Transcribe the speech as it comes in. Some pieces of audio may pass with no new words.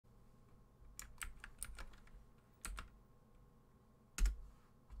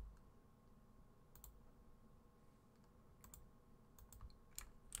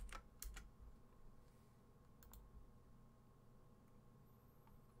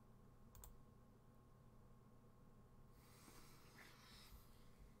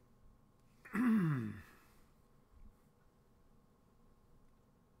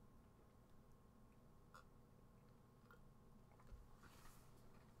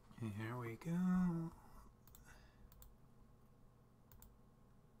Here we go.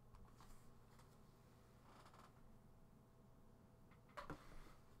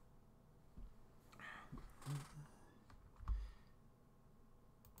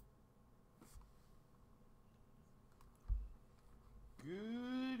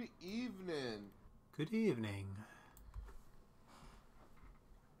 Good evening. Good evening.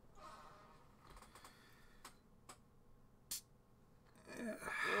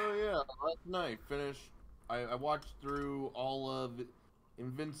 Oh yeah, last night finished. I watched through all of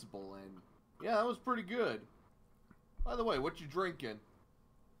Invincible, and yeah, that was pretty good. By the way, what you drinking?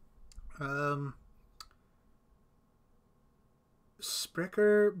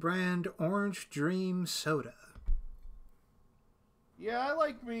 Sprecher brand Orange Dream Soda. Yeah, I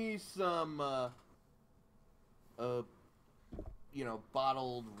like me some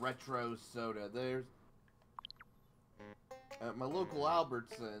bottled retro soda. There's at my local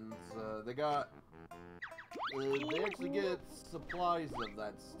Albertsons, they actually get supplies of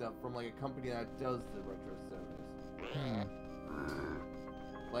that stuff from like a company that does the retro sodas.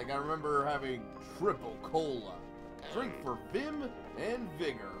 Like I remember having triple cola, drink for vim and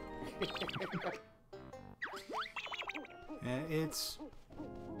vigor.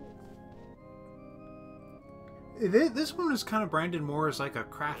 This one is kind of branded more as like a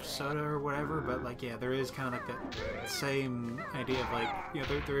craft soda or whatever, but like yeah, there is kind of like that same idea of like, you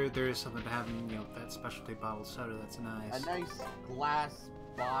know, there is something to having, you know, that specialty bottled soda that's nice. A nice glass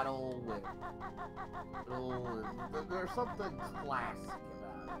bottle with there's something classic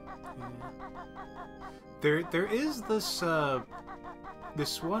about it. Yeah. There is this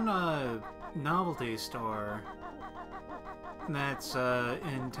this one novelty store that's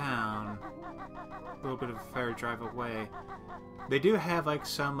in town, a little bit of a fair drive away. They do have like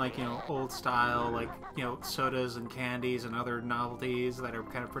some like, you know, old style like, you know, sodas and candies and other novelties that are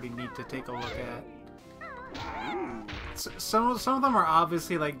kind of pretty neat to take a look at. Some of them are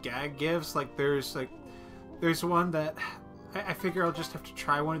obviously like gag gifts. Like there's one that I figure I'll just have to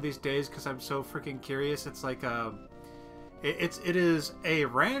try one of these days because I'm so freaking curious. It's like it is a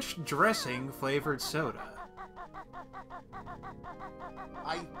ranch dressing flavored soda.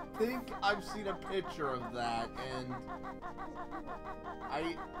 I think I've seen a picture of that, and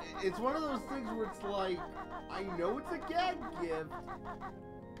it's one of those things where it's like, I know it's a gag gift,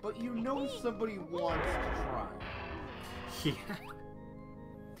 but you know somebody wants to try. Yeah.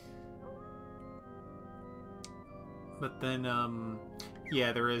 But then,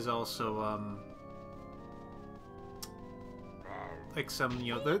 yeah, there is also, like some,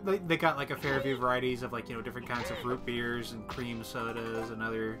 you know, they got like a fair few varieties of like, you know, different kinds of root beers and cream sodas and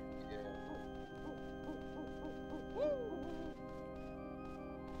other.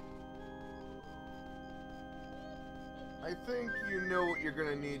 I think you know what you're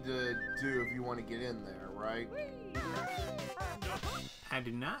gonna need to do if you want to get in there, right? I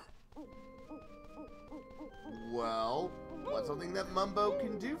do not. Well, what's something that Mumbo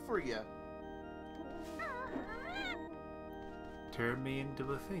can do for you? Turn me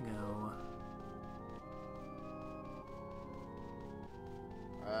into a thingo.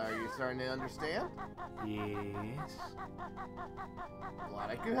 Are you starting to understand? Yes. Glad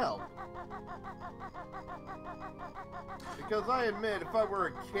I could help. Because I admit, if I were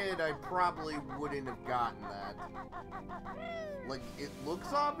a kid, I probably wouldn't have gotten that. Like, it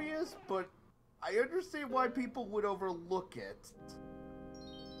looks obvious, but I understand why people would overlook it.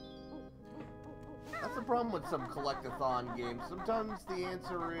 That's the problem with some collectathon games. Sometimes the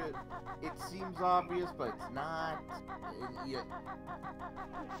answer is, it seems obvious, but it's not. You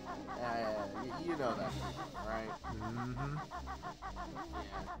know that, right? Mm-hmm.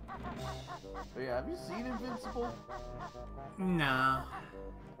 But yeah, have you seen Invincible? No.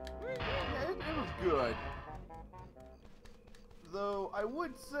 Yeah, it was good. Though, I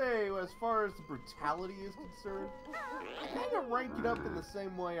would say, as far as the brutality is concerned, I kind of rank it up in the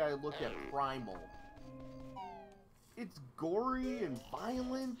same way I look at Primal. It's gory and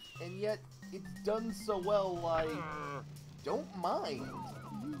violent, and yet it's done so well, I don't mind.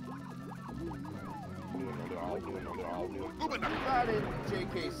 That and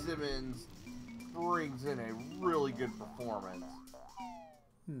J.K. Simmons brings in a really good performance.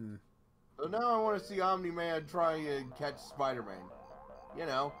 So now I want to see Omni-Man try and catch Spider-Man. You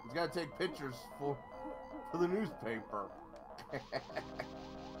know, he's got to take pictures for the newspaper.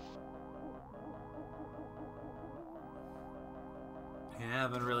 Yeah, I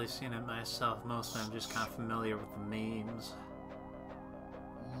haven't really seen it myself. Mostly I'm just kind of familiar with the memes.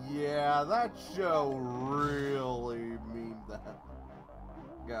 Yeah, that show really memed that.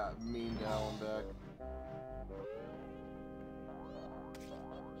 Got memed Alan Beck.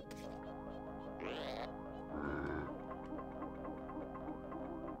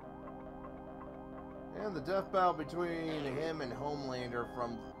 And the death battle between him and Homelander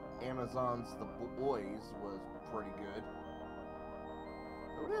from Amazon's The Boys was pretty good.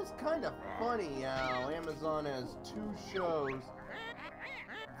 It is kind of funny how Amazon has 2 shows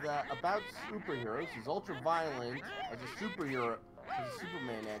that about superheroes. He's ultra violent as a superhero, as a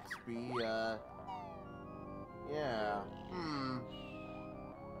Superman XP. Yeah.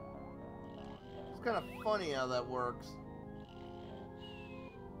 It's kind of funny how that works.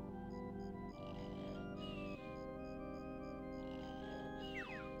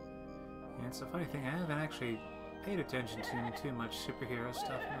 Yeah, it's a funny thing. I haven't actually paid attention to too much superhero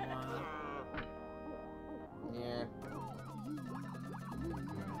stuff in a while. Yeah.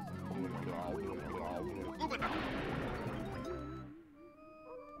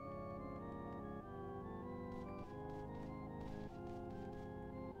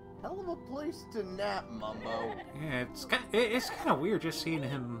 Hell of a place to nap, Mumbo. Yeah, it's kind of weird just seeing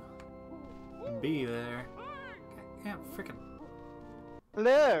him be there. Yeah, freaking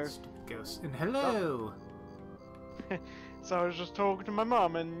Hello! stupid ghost. And hello! So I was just talking to my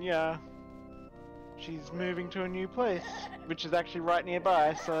mum, and yeah, she's moving to a new place, which is actually right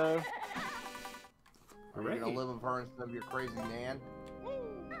nearby, so... Are you gonna live with her instead of your crazy nan?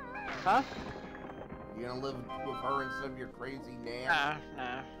 Huh? You gonna live with her instead of your crazy nan?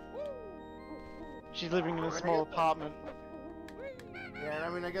 Nah. She's living in a small apartment. Yeah, I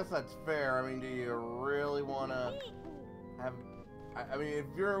mean, I guess that's fair. I mean, do you really wanna have... I mean, if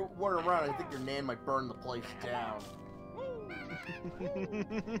you're wandering around, I think your nan might burn the place down.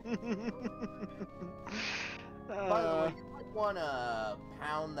 By the way, you might wanna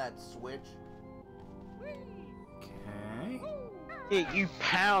pound that switch. Okay. Yeah, you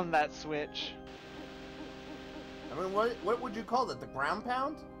pound that switch. I mean, what would you call that? The ground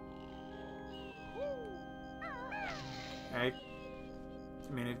pound? I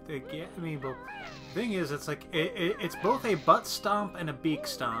mean, yeah, I mean, but the thing is, it's like it's both a butt stomp and a beak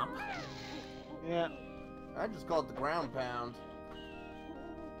stomp. Yeah. I just call it the ground pound.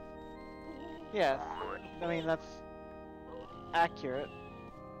 Yeah. I mean, that's accurate.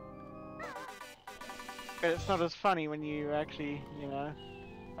 But it's not as funny when you actually, you know.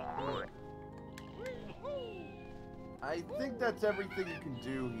 I think that's everything you can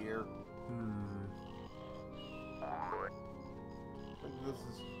do here. I think this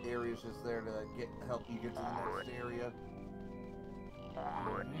area's just there to help you get to the next area.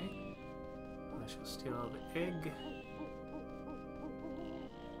 Alright. I shall steal the egg.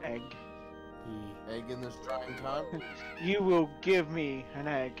 Egg. Egg in this trying time. You will give me an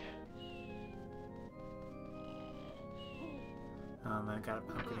egg. I got a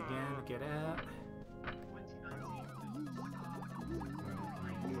pumpkin again to get at.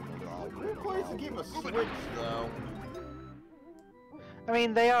 Weird place to keep a switch, though. I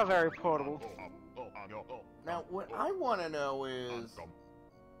mean, they are very portable. Now, what I want to know is,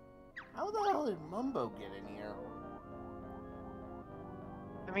 how the hell did Mumbo get in here?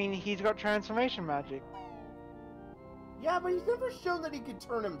 I mean, he's got transformation magic. Yeah, but he's never shown that he could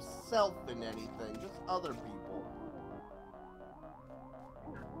turn himself into anything, just other people.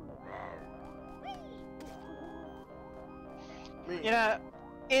 You know,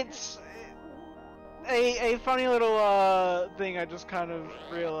 it's a funny little thing I just kind of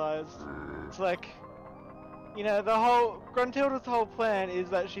realized. It's like, you know, the whole Gruntilda's whole plan is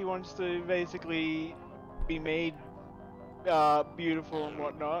that she wants to basically be made beautiful and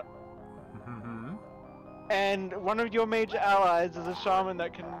whatnot. And one of your major allies is a shaman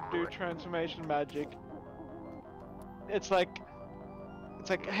that can do transformation magic. It's like,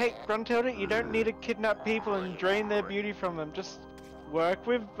 hey, Gruntilda, you don't need to kidnap people and drain their beauty from them. Just work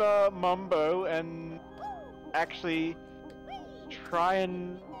with Mumbo and actually try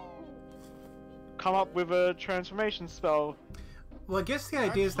and come up with a transformation spell. Well, I guess the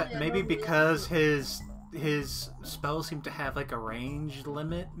idea is that maybe because his spells seem to have like a range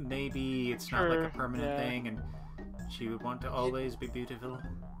limit, maybe it's not like a permanent thing, and she would want to always be beautiful.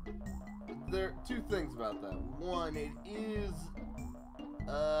 There are 2 things about that. One, it is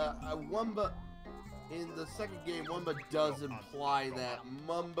Wumba. In the second game, Wumba does imply that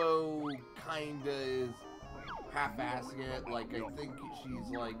Mumbo kinda is half-assing it. Like, I think she's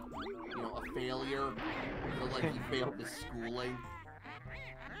like, you know, a failure. So, like, he failed his schooling.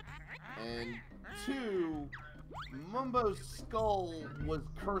 And 2, Mumbo's skull was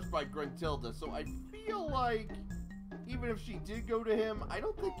cursed by Gruntilda, so I feel like even if she did go to him, I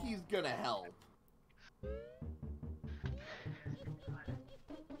don't think he's gonna help.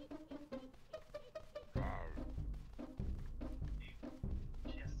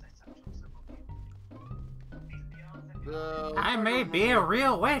 I may be a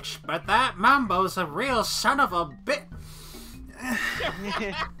real witch, but that Mambo's a real son of a bit.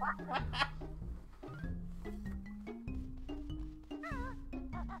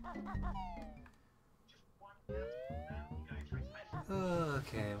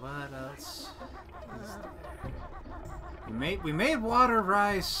 Okay, what else is there? We made water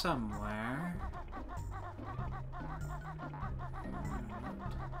rise somewhere.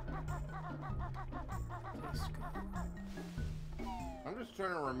 I'm just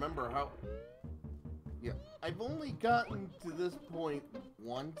trying to remember how... Yeah, I've only gotten to this point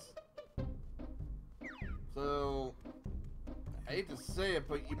once. So, I hate to say it,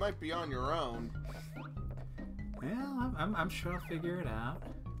 but you might be on your own. Well, I'm sure I'll figure it out.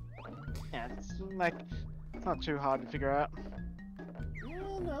 Yeah, it's like, it's not too hard to figure out. Yeah,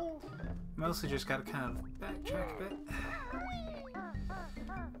 no. Mostly just gotta kind of backtrack a bit.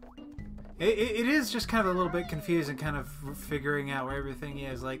 It is just kind of a little bit confusing, kind of figuring out where everything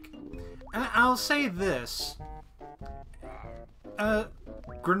is. Like, I'll say this.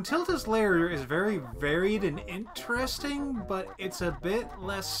 Gruntilda's lair is very varied and interesting, but it's a bit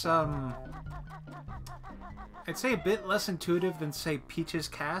less, I'd say a bit less intuitive than, say, Peach's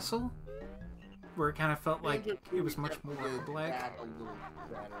Castle, where it kind of felt like it was much more black.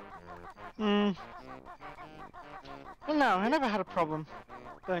 Well, no, I never had a problem.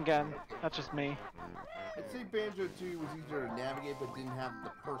 Then again, that's just me. I'd say Banjo-Kazooie was easier to navigate, but didn't have the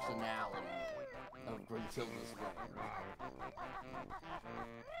personality of Gruntilda's lair.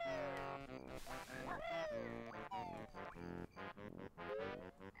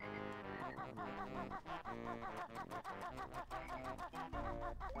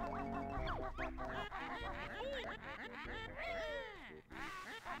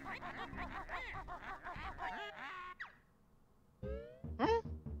 Hmm?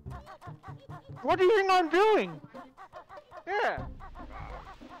 What do you think I'm doing? Yeah.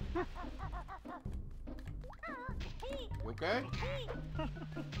 Okay?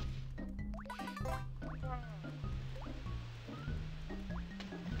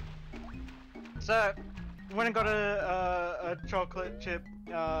 So, went and got a chocolate chip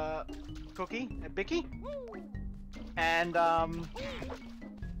cookie, a bicky, and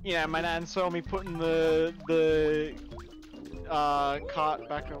you know, my nan saw me putting the cart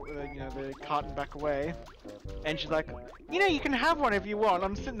back, you know, the carton back away, and she's like, you know, you can have one if you want.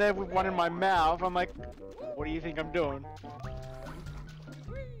 I'm sitting there with one in my mouth. I'm like, what do you think I'm doing?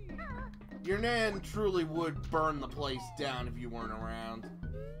 Your nan truly would burn the place down if you weren't around.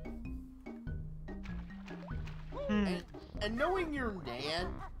 And knowing your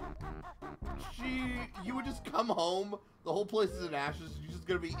nan, you would just come home, the whole place is in ashes, you're just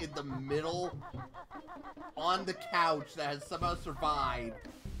gonna be in the middle, on the couch that has somehow survived,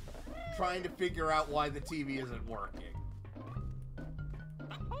 trying to figure out why the TV isn't working.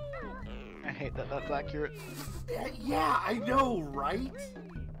 I hate that that's accurate. Yeah, I know, right?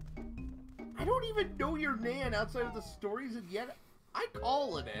 I don't even know your nan outside of the stories, and yet I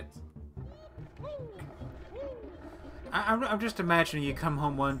call it. I'm just imagining you come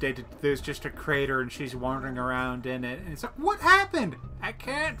home one day, there's just a crater and she's wandering around in it, and it's like, what happened? I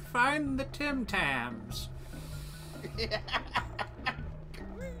can't find the Tim Tams.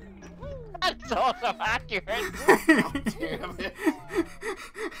 That's also accurate. Oh, damn it.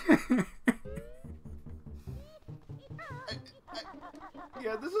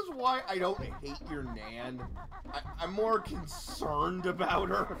 Yeah, this is why I don't hate your nan. I'm more concerned about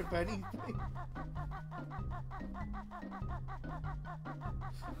her, if anything.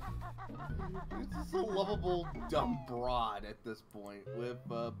 She's just a lovable, dumb broad at this point, with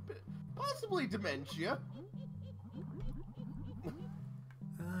possibly dementia.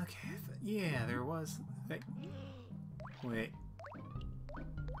 Okay, yeah, there was... Wait.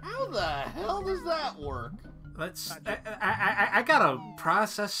 How the hell does that work? Let's... I gotta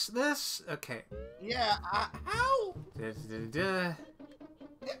process this. Okay. Yeah, how? Yeah,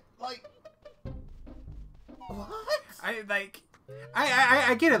 like... What?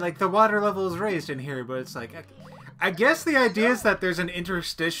 I get it, like, the water level is raised in here, but it's like... I guess the idea is that there's an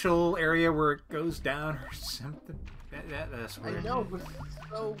interstitial area where it goes down or something. That's weird. I know, but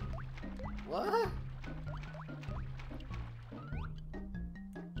so... What?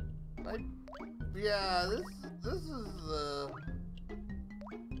 Yeah, this is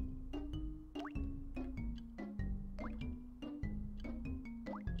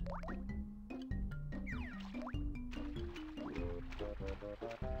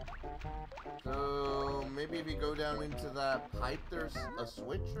So maybe if you go down into that pipe, there's a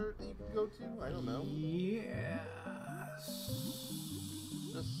switch that you can go to. I don't know. Yes.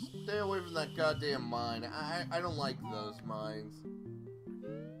 Just stay away from that goddamn mine. I don't like those mines.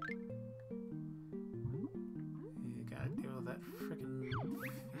 You gotta deal with that frickin' fish.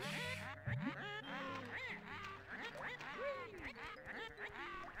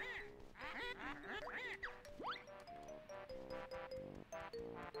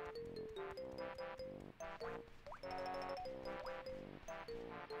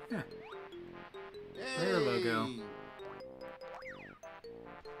 Yeah. Their logo.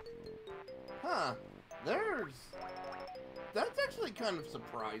 Huh. That's actually kind of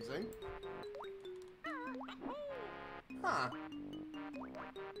surprising. Huh.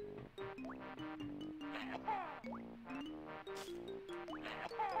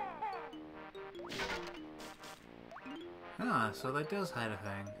 Ah, so that does hide a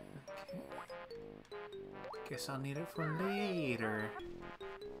thing. Okay. Guess I'll need it for later.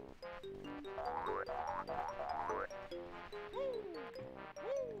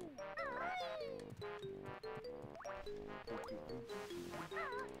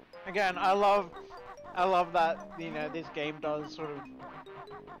 Again, I love that, you know, this game does sort of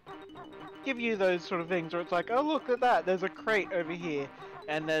give you those sort of things where it's like, oh look at that, there's a crate over here,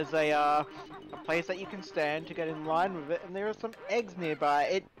 and there's a place that you can stand to get in line with it, and there are some eggs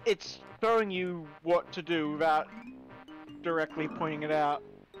nearby. It's showing you what to do without directly pointing it out.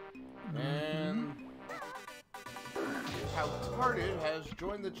 And How Tarded has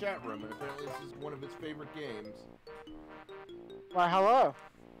joined the chat room, and apparently this is one of his favorite games. Why, hello.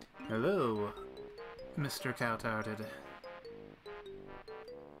 Hello, Mr. Cowtarded.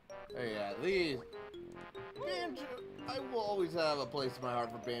 Oh yeah, these Banjo. I will always have a place in my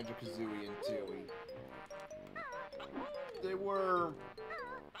heart for Banjo-Kazooie and Tooie. They were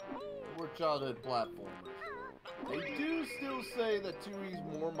childhood platformers. I do still say that Tooie's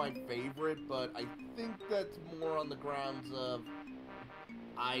more my favorite, but I think that's more on the grounds of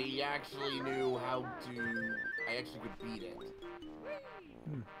I actually knew how to. I actually could beat it.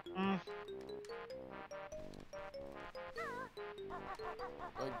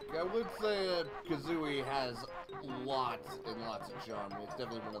 Like, I would say Kazooie has lots and lots of charm. It's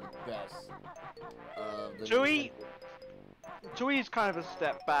definitely one of the best. Tooie's kind of a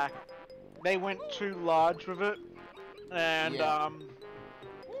step back. They went too large with it, and Yeah.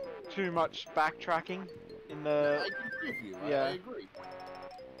 too much backtracking in I the. agree with you. Yeah. I agree.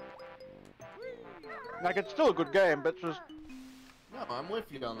 Like, it's still a good game, but just. No, I'm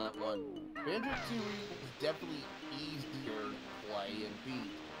with you on that one. Banjo-Tooie is definitely easier to play and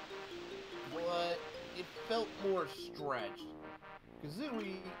beat, but it felt more stretched.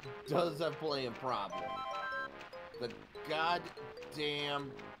 Kazooie does have playing problems. The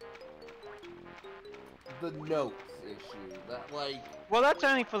goddamn the notes issue. That like. Well, that's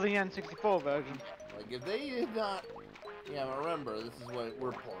only for the N64 version. Like if they did not. Yeah, remember this is what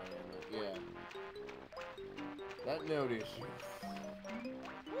we're playing. But yeah. That note issue.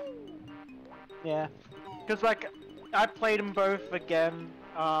 Yeah, because like I played them both again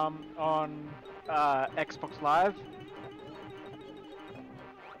on Xbox Live,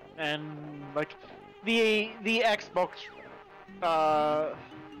 and like the Xbox the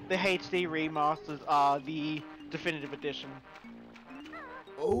HD remasters are the definitive edition.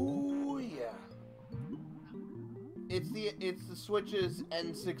 Oh yeah. It's the Switch's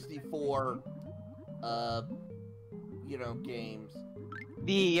N64 you know, games.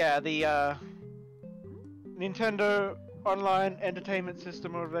 The Nintendo Online Entertainment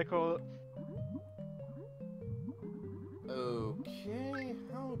System, or what they call it. Okay,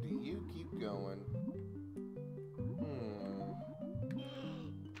 how do you keep going?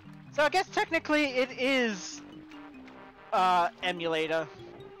 So I guess technically it is emulator.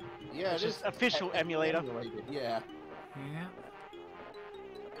 Yeah, It's it just is official emulator. emulated, yeah. Yeah.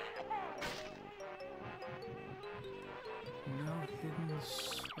 No hidden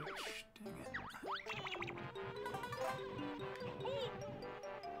switch. Dang it.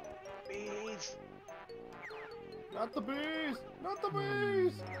 Bees. Not the bees! Not the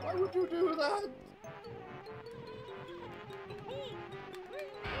bees! Why would you do that?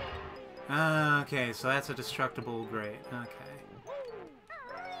 Okay, so that's a destructible grate. Okay.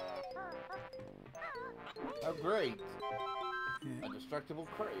 Oh, great. Yeah. A destructible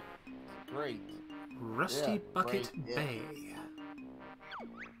crate. Great. Rusty Yeah, Bucket right, yeah. Bay.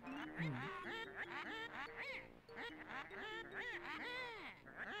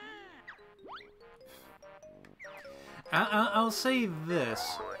 I'll say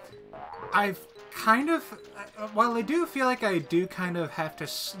this. I've kind of... while I do feel like I do kind of have to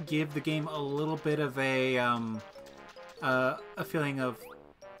give the game a little bit of a feeling of,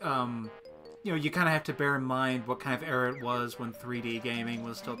 you know, you kind of have to bear in mind what kind of era it was when 3D gaming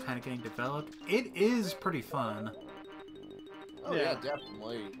was still kind of getting developed. It is pretty fun. Oh yeah,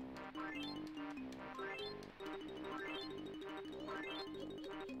 definitely.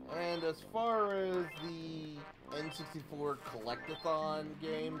 And as far as the N64 Collectathon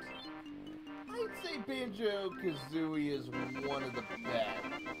games, I'd say Banjo-Kazooie is one of the best.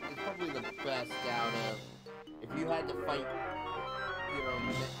 It's probably the best out of, if you had to fight, you know,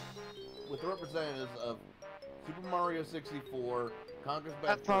 with representatives of Super Mario 64, Conker's Bad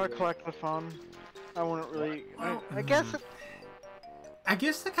That's not a Fur Day. collectathon. I wouldn't really. Well, I guess. I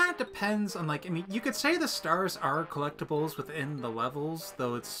guess that kind of depends on, like, I mean, you could say the stars are collectibles within the levels,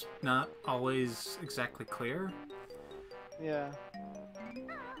 though it's not always exactly clear. Yeah.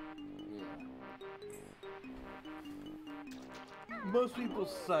 Most people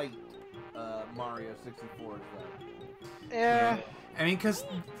cite Mario 64 as that. Yeah. I mean, because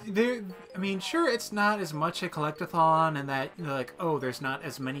I mean, sure, it's not as much a collectathon, and that, you know, like, oh, there's not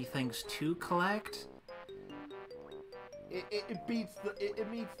as many things to collect. It beats the it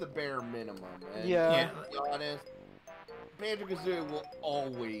meets the bare minimum. And Yeah. to be honest, Banjo-Kazooie will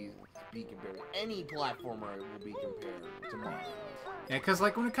always be compared. Any platformer will be compared to Mario. Yeah, because,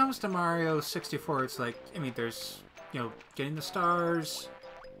 like, when it comes to Mario 64, it's like, I mean, there's, you know, getting the stars,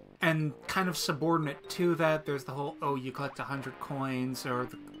 and kind of subordinate to that, there's the whole, oh, you collect 100 coins, or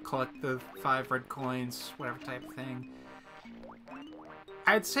collect the 5 red coins, whatever type of thing.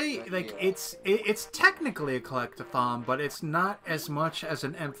 I'd say, like, it's technically a collectathon, but it's not as much as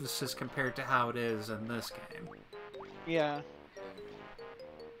an emphasis compared to how it is in this game. Yeah.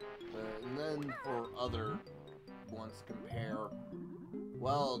 And then for other ones to compare,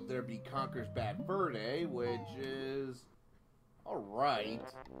 well, there'd be Conker's Bad Fur Day, which is alright.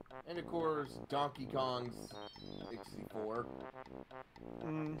 And of course, Donkey Kong's 64.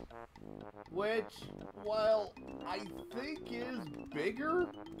 Which, while I think is bigger,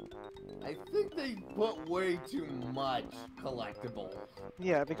 I think they put way too much collectibles.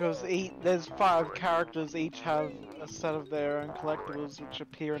 Yeah, because there's 5 characters, each have a set of their own collectibles, which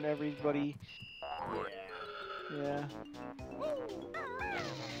appear in everybody. Yeah. Yeah.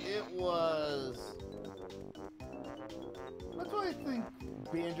 It was... That's why I think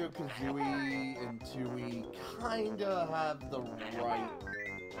Banjo-Kazooie and Tooie kinda have the right...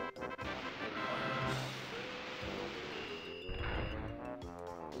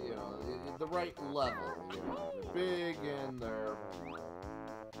 You know, the right level. You know, they're big and they're...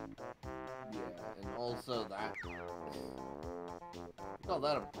 Yeah, and also that... Call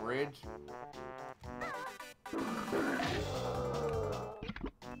that a bridge?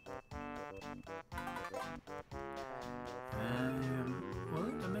 Well,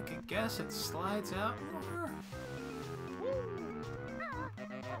 to make a guess, it slides out more.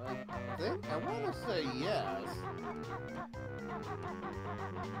 I want to say yes.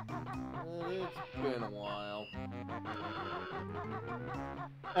 It's been a while.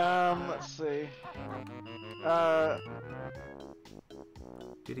 Let's see.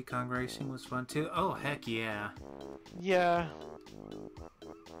 Diddy Kong Racing was fun too. Oh, heck yeah. Yeah.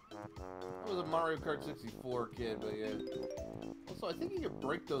 I was a Mario Kart 64 kid, but yeah. Also, I think you can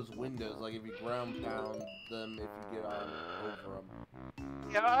break those windows, like if you ground pound them if you get on over them.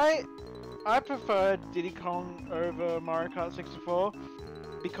 Yeah, I prefer Diddy Kong over Mario Kart 64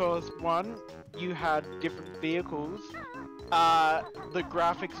 because, one, you had different vehicles, the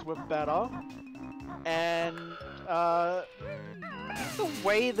graphics were better, and I think the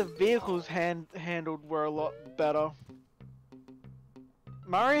way the vehicles handled were a lot better.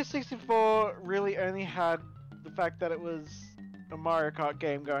 Mario 64 really only had the fact that it was a Mario Kart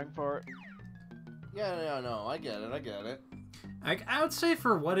game going for it. Yeah, no, I get it. I would say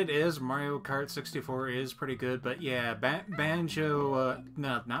for what it is, Mario Kart 64 is pretty good, but yeah, Banjo,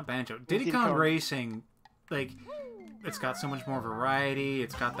 no, not Banjo, Diddy Kong Racing, like, it's got so much more variety,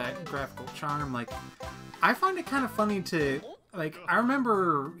 it's got that graphical charm, like, I find it kind of funny to, like, I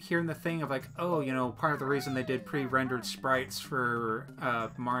remember hearing the thing of, like, oh, you know, part of the reason they did pre-rendered sprites for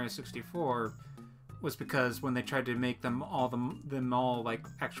Mario 64 was because when they tried to make them all like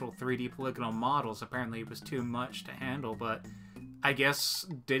actual 3D polygonal models, apparently it was too much to handle. But I guess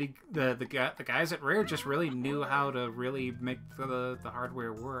the guys at Rare just really knew how to really make the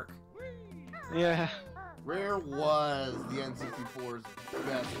hardware work. Yeah. Rare was the N64's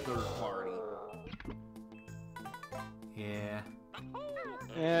best third party. Yeah.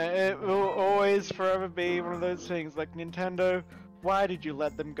 Yeah, it will always forever be one of those things like Nintendo. Why did you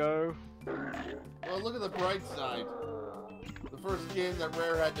let them go? Well, look at the bright side. The first game that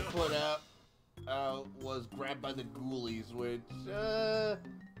Rare had to put out was Grabbed by the Ghoulies, which,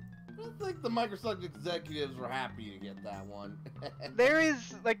 I don't think the Microsoft executives were happy to get that one. There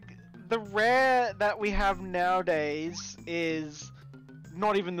is, like, the Rare that we have nowadays is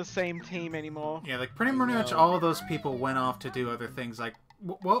not even the same team anymore. Yeah, like pretty much all of those people went off to do other things. Like,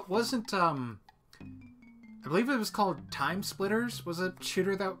 what wasn't I believe it was called Time Splitters. Was a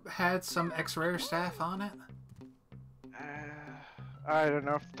shooter that had some ex-Rare staff on it. I don't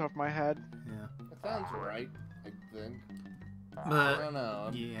know off the top of my head. Yeah. That sounds right, I think. But I don't know.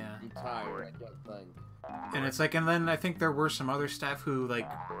 yeah. I'm tired. I can't think. And it's like, and then I think there were some other staff who like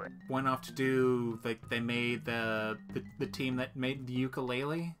went off to do like they made the team that made the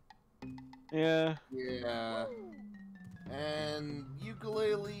ukulele. Yeah. Yeah. And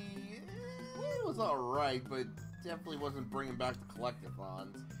ukulele, it was alright, but definitely wasn't bringing back the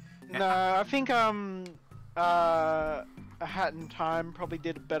collectathons. No, I think A Hat in Time probably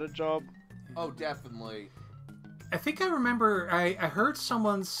did a better job. Oh, definitely. I think I remember I heard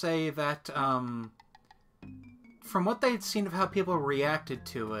someone say that from what they'd seen of how people reacted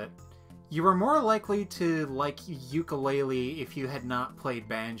to it, you were more likely to like ukulele if you had not played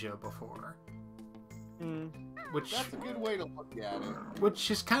banjo before. Which That's a good way to look at it. Which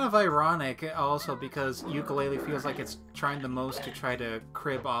is kind of ironic also because ukulele feels like it's trying the most to try to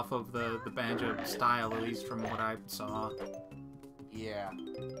crib off of the banjo style, at least from what I saw. Yeah.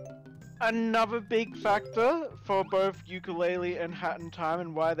 Another big factor for both ukulele and Hat in Time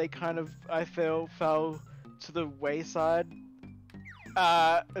and why they kind of, I feel, fell to the wayside.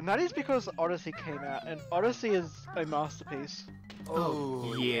 And that is because Odyssey came out, and Odyssey is a masterpiece.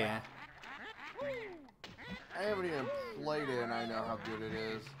 Oh, yeah. I haven't even played it and I know how good it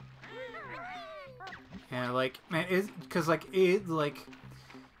is. Yeah, like, man, because, like,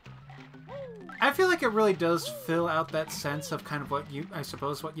 I feel like it really does fill out that sense of kind of what I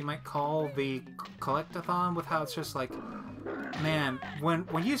suppose what you might call the collectathon, with how it's just like, man, when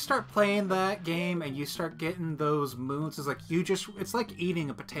you start playing that game and you start getting those moods, it's like it's like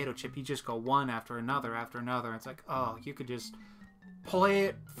eating a potato chip. You just go one after another after another. It's like, oh, you could just play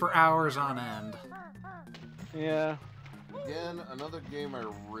it for hours on end. Yeah. Again, another game I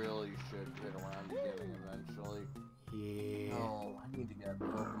really should get around to getting eventually. Yeah. Oh, I need to get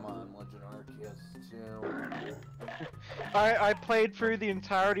Pokemon Legend Arceus too. I played through the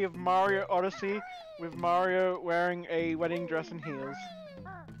entirety of Mario Odyssey with Mario wearing a wedding dress and heels.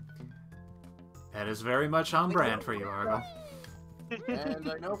 That is very much on brand for you, Argo.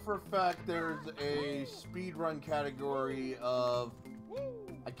 And I know for a fact there's a speedrun category of...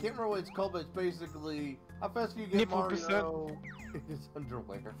 I can't remember what it's called, but it's basically how fast can you get Nipple Mario in his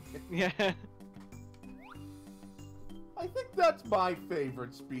underwear. Yeah. I think that's my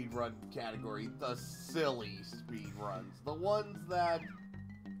favorite speedrun category, the silly speedruns. The ones that,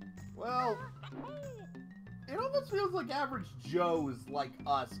 well, it almost feels like average Joes like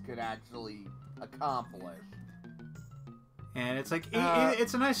us could actually accomplish. And it's like,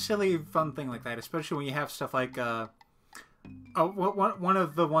 it's a nice, silly, fun thing like that, especially when you have stuff like, one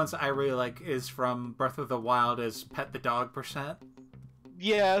of the ones I really like is from Breath of the Wild is Pet the Dog %.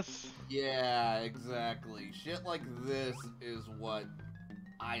 Yes. Yeah, exactly. Shit like this is what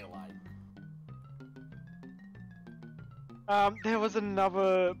I like. There was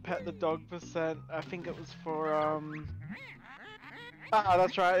another Pet the Dog %. I think it was for,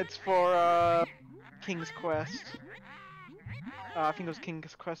 that's right, it's for, King's Quest. I think it was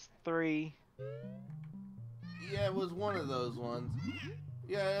King's Quest 3. Yeah, it was one of those ones.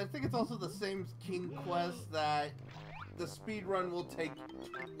 Yeah, I think it's also the same King Quest that the speedrun will take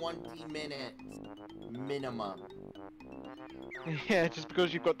 20 minutes minimum. Yeah, just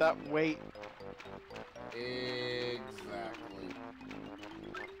because you've got that weight. Exactly.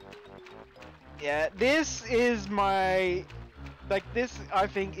 Yeah, this is my... Like, this, I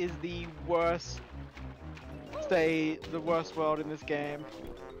think, is the worst... the worst world in this game.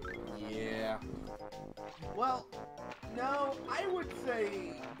 Yeah. Well, no, I would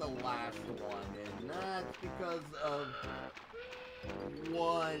say the last one, and that's because of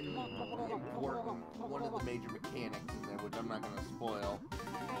one of the major mechanics in there, which I'm not going to spoil.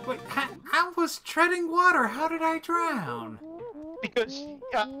 Wait, I was treading water. How did I drown? Because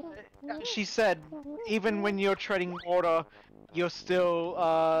she said, even when you're treading water, you're still,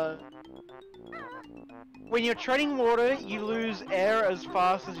 when you're treading water, you lose air as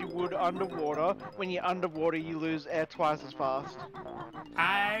fast as you would underwater. When you're underwater, you lose air twice as fast.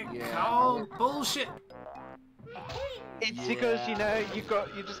 I call bullshit. It's because, you know,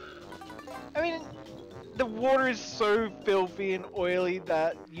 I mean, the water is so filthy and oily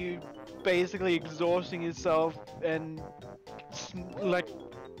that you basically exhausting yourself and, like,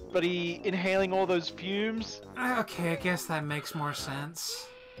 bloody inhaling all those fumes. Okay, I guess that makes more sense.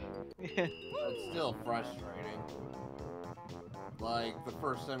 It's still frustrating. Like, the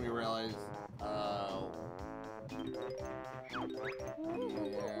first time you realize, yeah.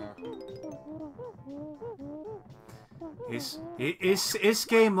 It's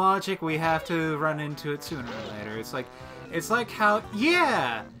game logic. We have to run into it sooner or later. It's like how,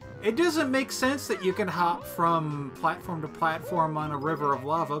 yeah, it doesn't make sense that you can hop from platform to platform on a river of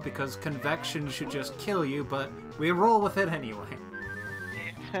lava because convection should just kill you, but we roll with it anyway.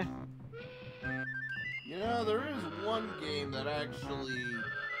 You know, there is one game that actually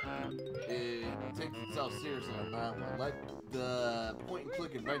takes itself seriously on that one. The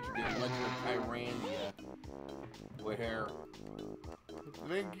point-and-click adventure game, Legend of Tyrannia, where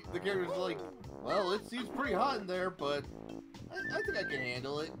the character's like, well, it seems pretty hot in there, but I think I can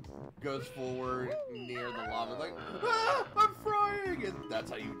handle it. Goes forward near the lava, like, ah, I'm frying, and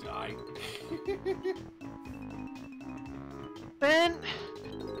that's how you die. Then,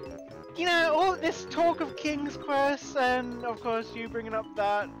 you know, all this talk of King's Quest, and of course you bringing up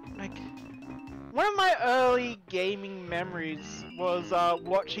that, like, one of my early gaming memories was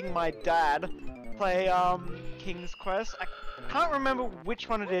watching my dad play King's Quest. I can't remember which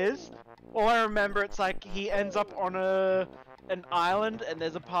one it is. All I remember, it's like he ends up on an island, and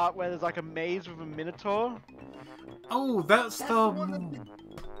there's a part where there's like a maze with a minotaur. Oh, that's the.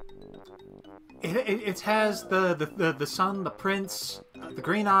 It has the sun, the prince, the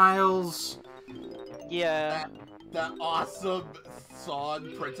Green Isles. Yeah. That awesome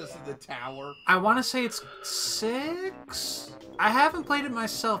song, Princess in the Tower. I want to say it's 6? I haven't played it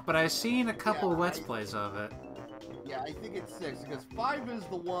myself, but I've seen a couple Let's Plays of it. Yeah, I think it's 6, because 5 is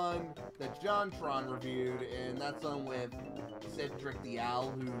the one that JonTron reviewed, and that's on with Cedric the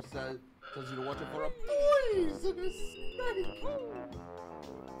Owl, who tells you to watch it for a poisonous snake.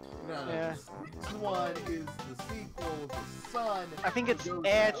 No, yeah. This one is the sequel with the sun. I think it's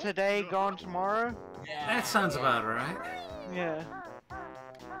Air Today, Gone Tomorrow. Yeah, That sounds about right. Yeah.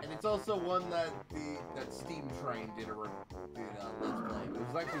 And it's also one that Steam Train did a Let's Play. It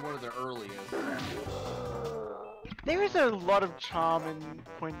was actually one of their earliest. There is a lot of charm in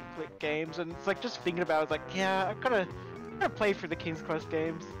point-and-click games, and it's like just thinking about it, it's like, yeah, I'm gonna play through the King's Quest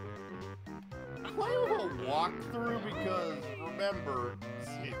games. Play with a walkthrough because remember,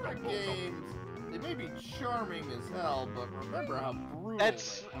 the games, they may be charming as hell, but remember how brutal.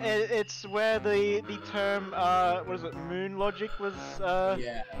 It's where the term what is it, moon logic was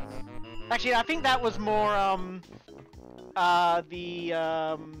Yeah. Actually, I think that was more the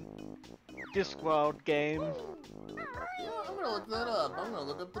Discworld game. Yeah, I'm gonna look that up. I'm gonna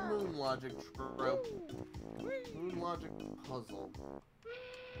look up the moon logic trope. Moon logic puzzle.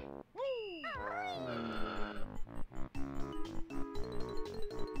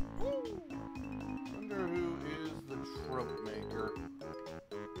 Wonder who is the trope maker.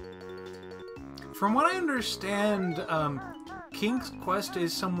 From what I understand, King's Quest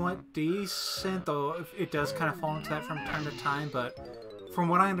is somewhat decent, though it does kind of fall into that from time to time, but from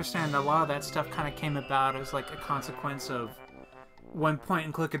what I understand, a lot of that stuff kind of came about as like a consequence of when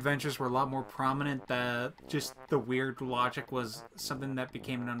point-and-click adventures were a lot more prominent, that just the weird logic was something that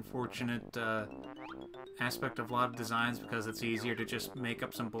became an unfortunate aspect of a lot of designs, because it's easier to just make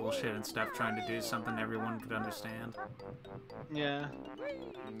up some bullshit and stuff trying to do something everyone could understand. Yeah.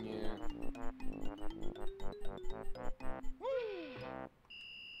 Yeah.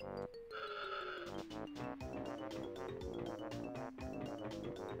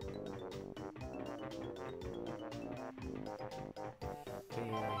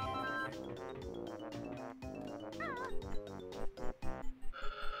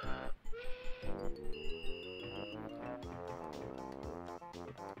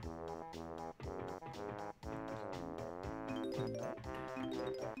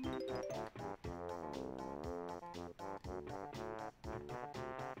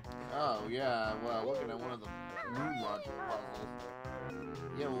 Oh, yeah, well, looking at one of the moon logic puzzles.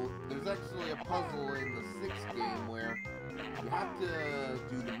 Yeah, well, there's actually a puzzle in the 6th game where you have to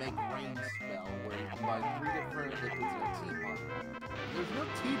do the make rain spell, where you combine 3 different liquids in a teapot. There's no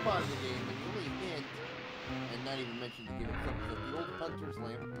teapot in the game, but the only hint, and not even mention the game itself, is that the old hunter's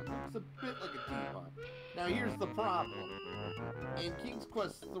lamp looks a bit like a teapot. Now, here's the problem. In King's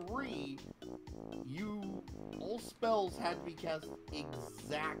Quest 3, all spells had to be cast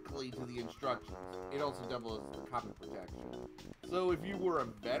exactly to the instructions. It also doubles as copy protection. So if you were a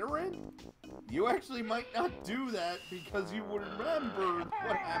veteran, you actually might not do that because you would remember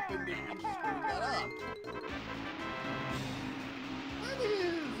what happened if you screwed that up. That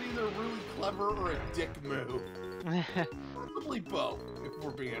is either really clever or a dick move. Possibly both, if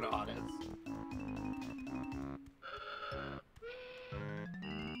we're being honest.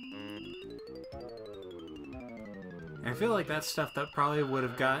 I feel like that's stuff that probably would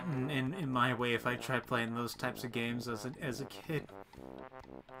have gotten in my way if I tried playing those types of games as a kid.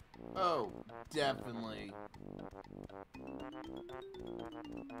 Oh, definitely.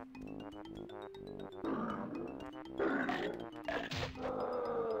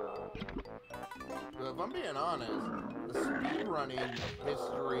 If I'm being honest, the speedrunning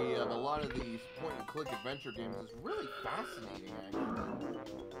history of a lot of these point-and-click adventure games is really fascinating, actually.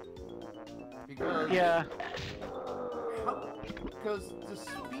 Because... Yeah. Because the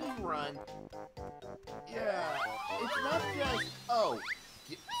speedrun... Yeah, it's not just, oh,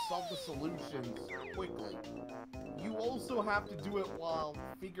 solve the solutions quickly. You also have to do it while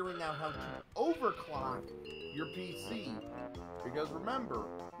figuring out how to overclock your PC. Because remember,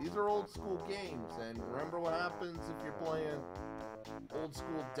 these are old school games, and remember what happens if you're playing old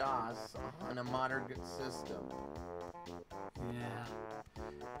school DOS on a modern system. Yeah.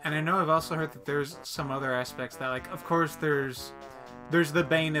 And I know I've also heard that there's some other aspects that, like, of course there's the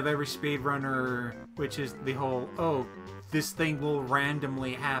bane of every speedrunner, which is the whole, oh, this thing will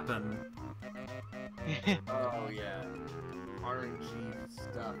randomly happen. Oh yeah, RNG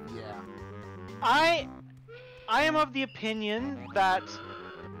stuff. Yeah. I am of the opinion that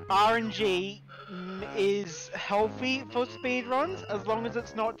RNG is healthy for speedruns as long as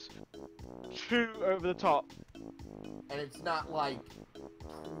it's not too over the top. And it's not like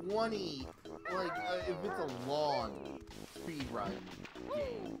 20, like if it's a long speedrun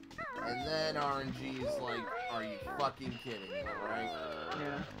game, and then RNG is like, are you fucking kidding me, right?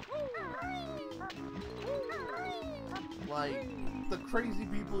 Yeah. Like, the crazy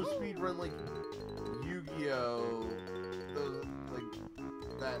people who speedrun, like, Yu-Gi-Oh! Those, like,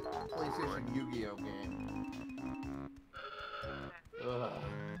 that PlayStation Yu-Gi-Oh! Game. Ugh.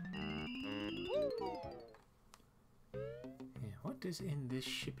 Yeah, what is in this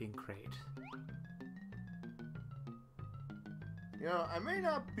shipping crate? You know, I may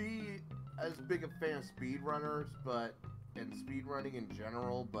not be as big a fan of speedrunners, and speedrunning in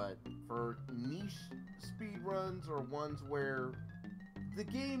general, but for niche speedruns or ones where the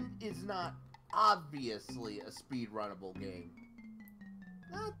game is not obviously a speedrunnable game,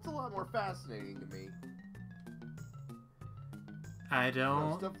 that's a lot more fascinating to me. I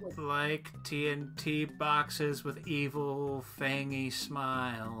don't Stuff like TNT boxes with evil, fangy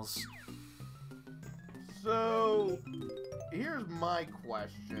smiles. So, here's my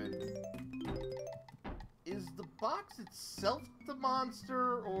question. Is the box itself the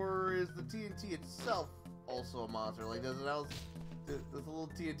monster, or is the TNT itself also a monster? Like, does the little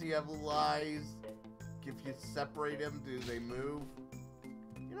TNT have little eyes? If you separate them, do they move?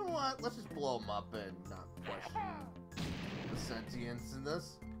 You know what? Let's just blow them up and not question the sentience in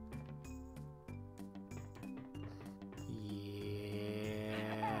this.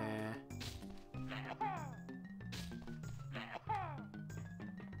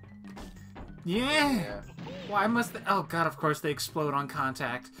 Yeah. Yeah. Why must they? Oh god! Of course they explode on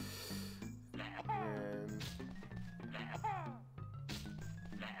contact. And...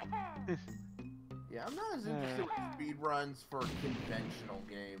 yeah, I'm not as interested with speedruns for conventional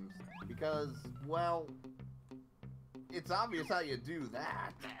games because, well, it's obvious how you do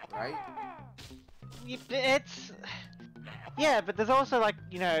that, right? It's... yeah, but there's also, like,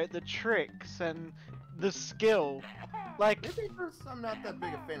 you know, the tricks and the skill. Like, Maybe because I'm not that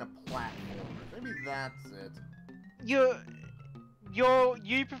big a fan of platformers. Maybe that's it. you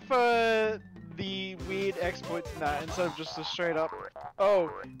prefer the weird exploits in that instead of just a straight up,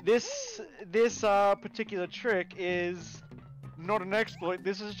 oh, this particular trick is not an exploit,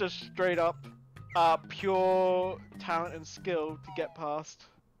 this is just straight up pure talent and skill to get past.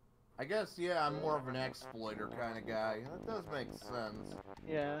 I guess, yeah, I'm more of an exploiter kind of guy. That does make sense.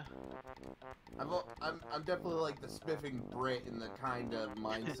 Yeah. I'm definitely like the spiffing Brit in the kind of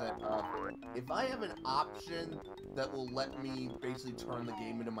mindset of, if I have an option that will let me basically turn the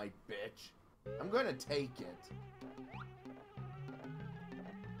game into my bitch, I'm gonna take it.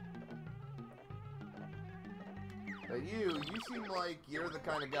 But you seem like you're the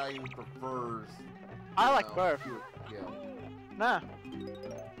kind of guy who prefers... I like both. Yeah. Nah.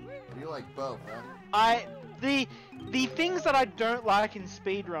 You like both, huh? The things that I don't like in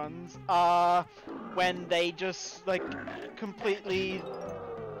speedruns are when they just, like, completely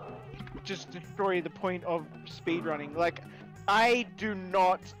just destroy the point of speedrunning. Like, I do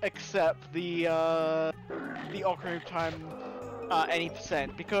not accept the Ocarina of Time any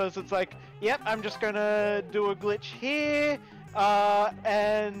percent, because it's like, yep, I'm just gonna do a glitch here,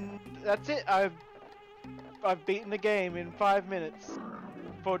 and that's it. I've beaten the game in 5 minutes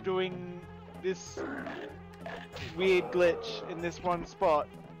for doing this weird glitch in this one spot.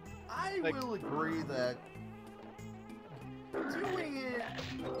 I will agree that doing it,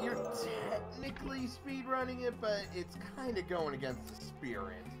 you're technically speedrunning it, but it's kind of going against the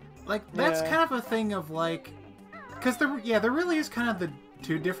spirit. Like, that's Yeah. kind of a thing of, like... Because, there really is kind of the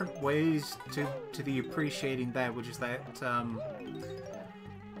two different ways to the appreciating that, which is that,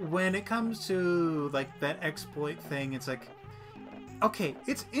 when it comes to, like, that exploit thing, it's like... Okay,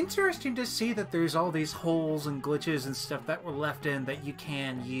 it's interesting to see that there's all these holes and glitches and stuff that were left in that you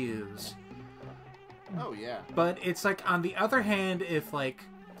can use. Oh, yeah. But it's like, on the other hand, if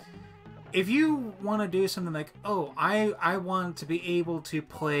you want to do something like, oh, I want to be able to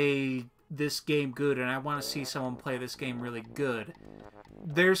play this game good and I want to see someone play this game really good,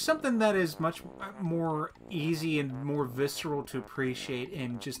 there's something that is much more easy and more visceral to appreciate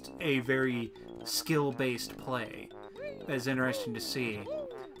in just a very skill-based play. That is interesting to see.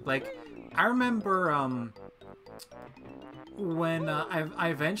 Like, I remember when I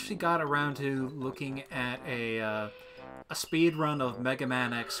eventually got around to looking at a speed run of Mega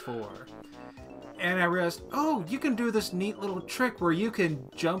Man X4, and I realized, oh, you can do this neat little trick where you can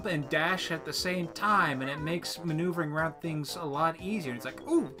jump and dash at the same time, and it makes maneuvering around things a lot easier. And it's like,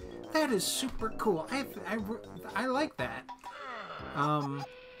 ooh, that is super cool. I like that.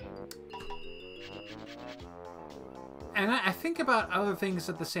 And I think about other things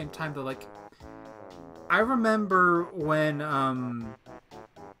at the same time, though. Like, I remember when,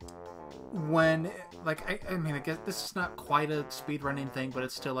 like, I mean, I guess this is not quite a speedrunning thing, but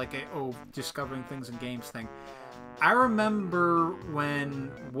it's still like a, oh, discovering things in games thing. I remember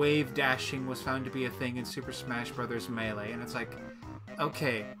when wave dashing was found to be a thing in Super Smash Bros. Melee, and it's like,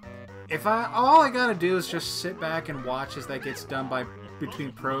 okay, if all I gotta do is just sit back and watch as that gets done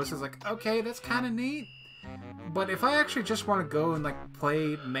between pros, it's like, okay, that's kind of neat. But if I actually just want to go and, like,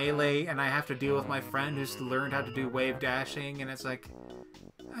 play Melee and I have to deal with my friend who's learned how to do wave dashing, and it's like,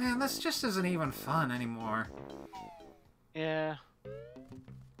 man, this just isn't even fun anymore. Yeah.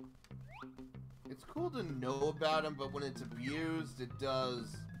 It's cool to know about them, but when it's abused, it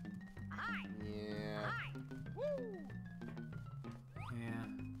does... Yeah. Yeah.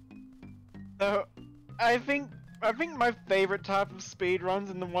 So, I think my favorite type of speedruns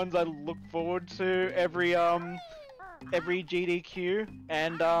and the ones I look forward to every GDQ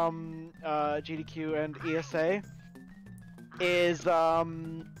and GDQ and ESA is the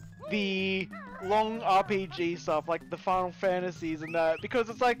long RPG stuff, like the Final Fantasies and that, because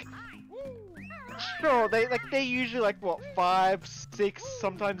it's like, sure, they usually like what, 5, 6,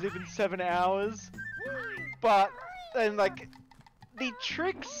 sometimes even 7 hours, but then like the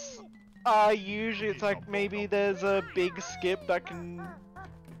tricks are usually, it's like maybe there's a big skip that can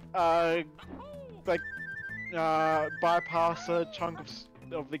bypass a chunk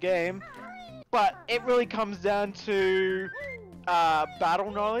of the game, but it really comes down to battle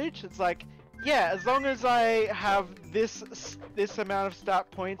knowledge. It's like, yeah, as long as I have this amount of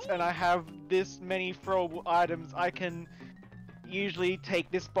stat points and I have this many throwable items, I can usually take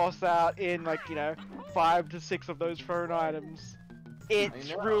this boss out in, like, 5 to 6 of those thrown items.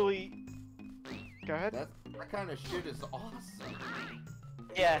 It's really... Go ahead. That kind of shit is awesome.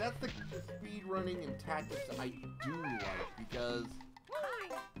 Yeah. That's the kind of speedrunning and tactics I do like, because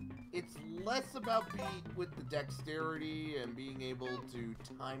it's less about being with the dexterity and being able to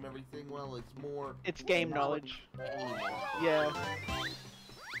time everything well. It's more... It's game knowledge. Anymore. Yeah.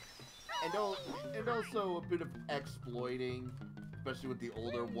 And also a bit of exploiting, especially with the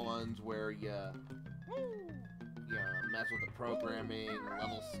older ones where you mess with the programming,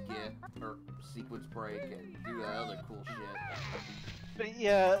 level skip, or sequence break, and do that other cool shit. But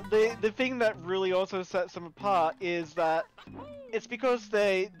yeah, the thing that really also sets them apart is that it's because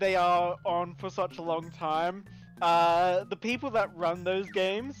they are on for such a long time. The people that run those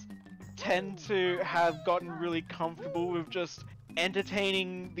games tend to have gotten really comfortable with just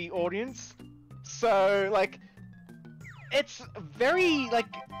entertaining the audience. So, like, it's very, like,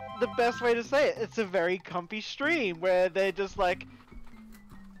 the best way to say it, it's a very comfy stream where they're just like,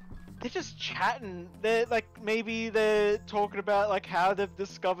 they're just chatting. They're like, maybe they're talking about like how they've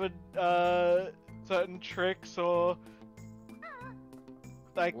discovered certain tricks or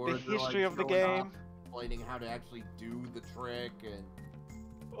like Or the they're, history like, of the showing off, game. explaining how to actually do the trick, and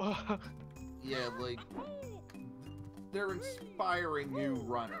yeah, like, they're inspiring new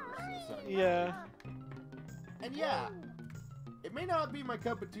runners, essentially. Yeah. And yeah, it may not be my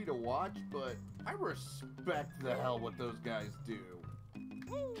cup of tea to watch, but I respect the hell what those guys do.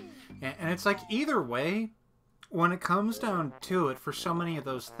 Yeah, and it's like, either way, when it comes down to it, for so many of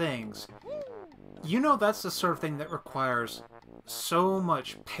those things, that's the sort of thing that requires so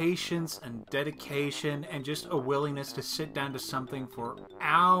much patience and dedication and just a willingness to sit down to something for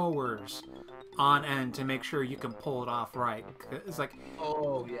hours on end to make sure you can pull it off right. It's like,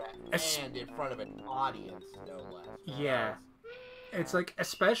 Oh yeah, and in front of an audience, no less. yeah. It's like,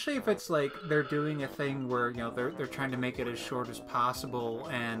 especially if it's like they're doing a thing where, you know, they're trying to make it as short as possible,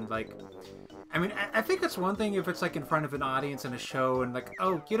 and like, I mean, I think it's one thing if it's like in front of an audience in a show and like,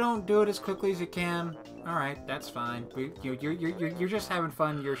 oh, you don't do it as quickly as you can. All right, that's fine. You're just having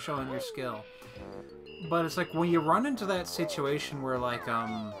fun. You're showing your skill. But it's like when you run into that situation where like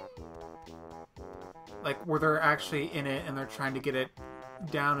where they're actually in it and they're trying to get it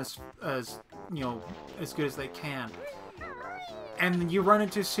down as you know, as good as they can. And you run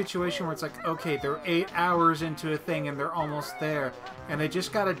into a situation where it's like, okay, they're 8 hours into a thing and they're almost there, and they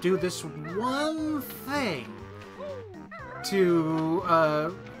just got to do this one thing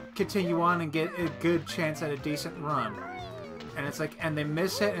to continue on and get a good chance at a decent run. And it's like, and they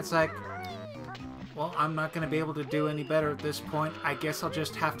miss it, and it's like, well, I'm not going to be able to do any better at this point. I guess I'll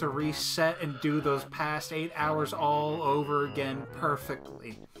just have to reset and do those past 8 hours all over again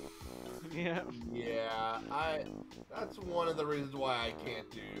perfectly. Yeah. Yeah, that's one of the reasons why I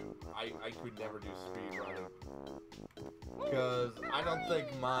can't do, I could never do speedrunning. Because I don't think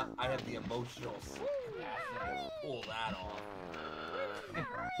I have the emotional capacity to pull that off.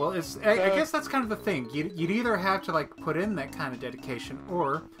 Well, I guess that's kind of the thing. You'd either have to, like, put in that kind of dedication,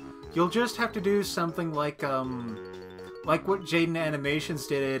 or you'll just have to do something like what Jaden Animations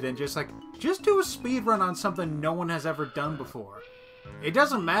did, and just do a speedrun on something no one has ever done before. It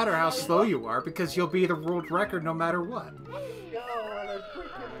doesn't matter how slow you are, because you'll be the world record no matter what. No, and I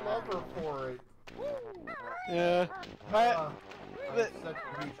freaking love her for it. Yeah. I'm such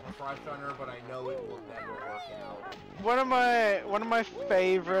a huge crush on her, but I know it will never work out. One of my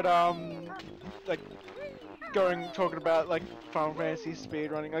favorite talking about like Final Fantasy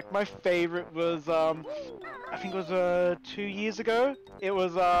speedrunning, like my favorite was I think it was 2 years ago. It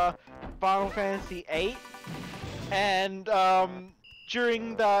was Final Fantasy 8, and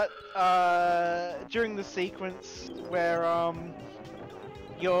during that during the sequence where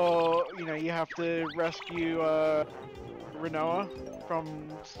you have to rescue Rinoa from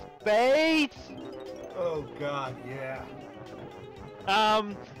space. Oh god, yeah.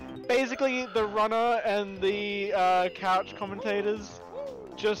 Basically the runner and the couch commentators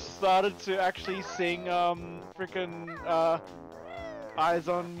just started to actually sing frickin' Eyes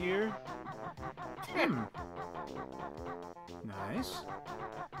on You. Nice.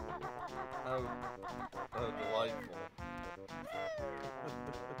 Oh, delightful.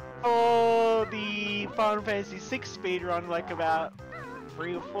 For the Final Fantasy VI speedrun, like about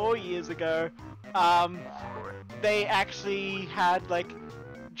 3 or 4 years ago, they actually had, like,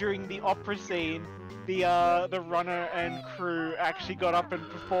 during the opera scene, the runner and crew actually got up and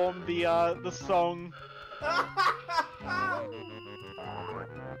performed the song.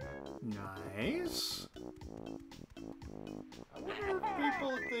 Nice. I wonder if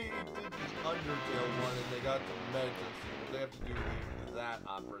people, if they did the Undertale one and they got to mention they have to do that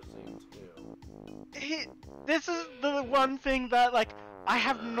opera scene too. This is the one thing that, like, I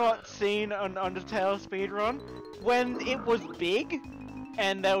have not seen an Undertale speedrun. When it was big,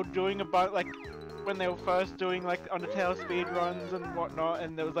 and they were doing about, like, when they were first doing, like, Undertale speedruns and whatnot,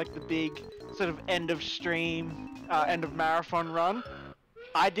 and there was, like, the big sort of end of stream, end of marathon run,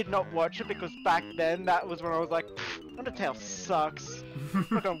 I did not watch it because back then, that was when I was like, Undertale sucks. I'm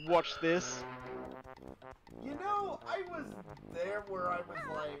not gonna watch this. You know, I was there where I was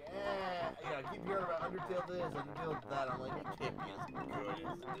like, I keep hearing about Undertale this, Undertale that. I'm like, it can't be as good as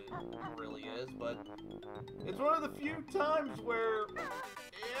it really is, but it's one of the few times where,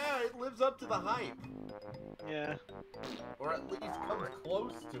 yeah, it lives up to the hype. Yeah. Or at least comes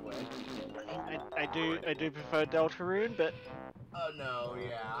close to it. I do prefer Deltarune, but... No,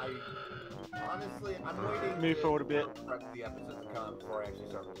 yeah, honestly, I'm waiting Move forward a bit. for the episodes to come before I actually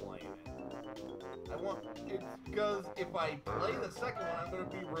start playing it. It's because if I play the second one, I'm going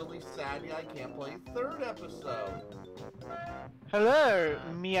to be really sad I can't play the third episode. Hello,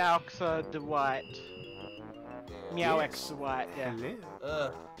 Meowxa Dwight. Meowx Dwight, yeah.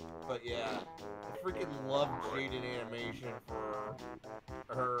 But yeah, I freaking love Jaden Animation for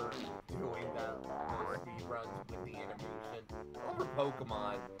her doing those speedruns with the animation. Over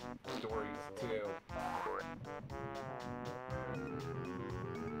Pokemon stories too.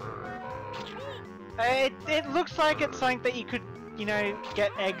 It looks like it's something that you could,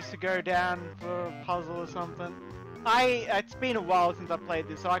 get eggs to go down for a puzzle or something. It's been a while since I played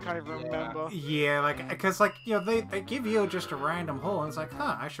this, so I can't even remember. Yeah, like, because, like, you know, they give you just a random hole, and it's like,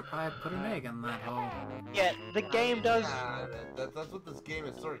 huh, I should probably put an egg in that hole. Yeah, the game does... Yeah, that's what this game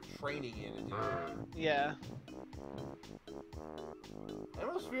is sort of training you to do. Yeah. I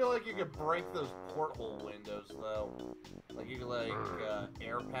almost feel like you could break those porthole windows, though. Like, you could, like,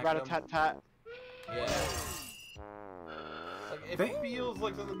 air pack them. Rat-a-tat-tat. Yeah. Like, it feels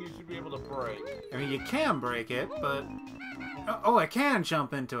like something you should be able to break. I mean, you can break it, but... Oh, I can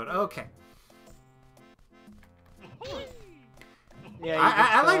jump into it. Okay. Yeah,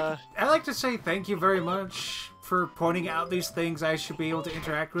 I like to say thank you very much for pointing out these things I should be able to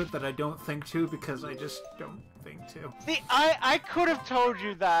interact with that I don't think to, because I just don't think to. See, I could have told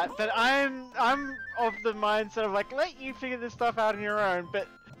you that, but I'm of the mindset of like, let you figure this stuff out on your own, but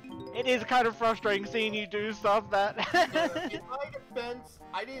it is kind of frustrating seeing you do stuff that... In my defense,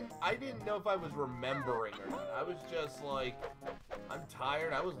 I didn't know if I was remembering or not. I was just like, I'm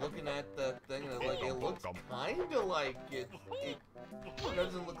tired. I was looking at the thing and like, it looks kind of like it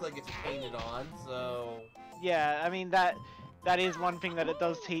doesn't look like it's painted on, so... Yeah, I mean, that is one thing that it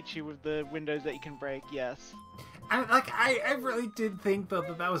does teach you with the windows that you can break, yes. I really did think, though,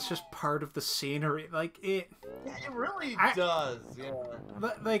 that was just part of the scenery. Like, it really does, yeah.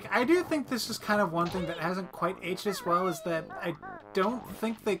 But, like, I do think this is kind of one thing that hasn't quite aged as well, is that I don't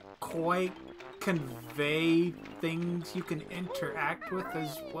think they quite convey things you can interact with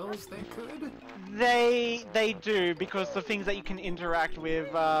as well as they could. They do, because the things that you can interact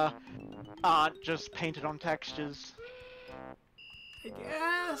with aren't just painted on textures. I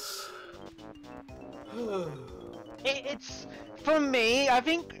guess. It's for me. I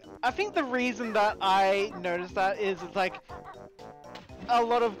think the reason that I noticed that is it's like a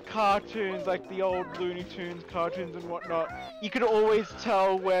lot of cartoons, like the old Looney Tunes cartoons and whatnot. You could always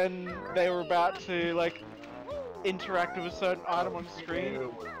tell when they were about to like interact with a certain item on screen.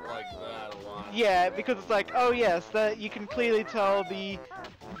 It was like that a lot. Yeah, because it's like, oh yes, that you can clearly tell the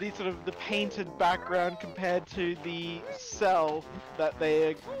sort of the painted background compared to the cell that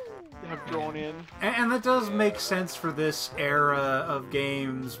they have drawn in. And that does make sense for this era of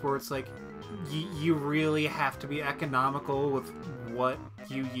games where it's like you really have to be economical with what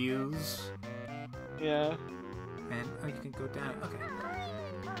you use. Yeah. And oh, you can go down. Okay.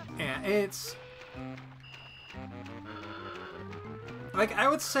 Yeah, it's like, I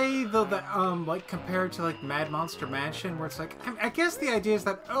would say though that like compared to like Mad Monster Mansion, where it's like, I guess the idea is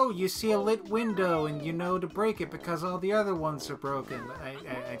that, oh, you see a lit window and you know to break it because all the other ones are broken. But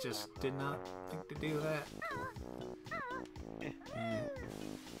I just did not think to do that.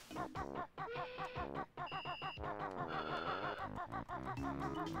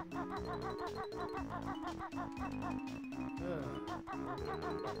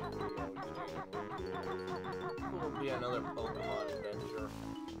 It'll be another Pokemon adventure.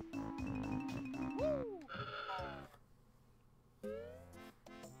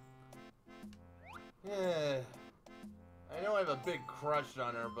 Yeah. I know I have a big crush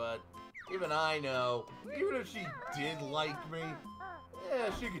on her, but even I know, even if she did like me,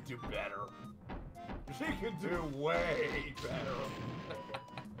 yeah, she could do better. She could do way better.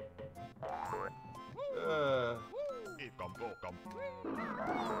 You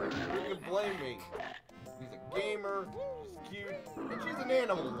can blame me. She's a gamer, she's cute, and she's an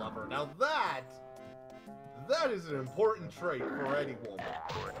animal lover. Now that is an important trait for any woman.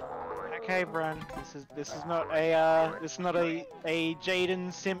 Okay, Bren, this is not a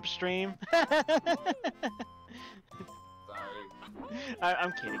Jaden simp stream. Sorry.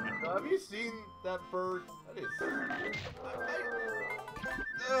 I'm kidding. Have you seen that bird? That is...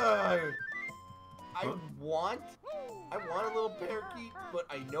 I want a little parakeet, but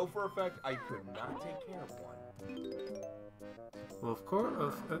I know for a fact I could not take care of one. Well,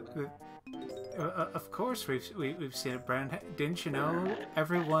 of course we've seen it, Brand. Didn't you know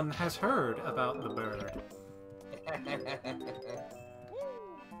everyone has heard about the bird?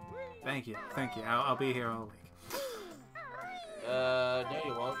 Thank you. I'll be here all week. No,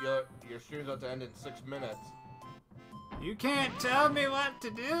 you won't. Your stream's about to end in 6 minutes. You can't tell me what to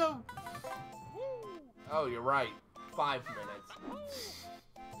do. Oh, you're right. 5 minutes.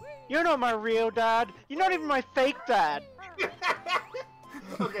 You're not my real dad. You're not even my fake dad.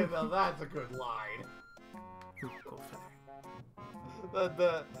 Okay, now that's a good line.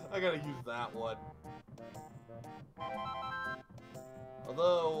 I gotta use that one.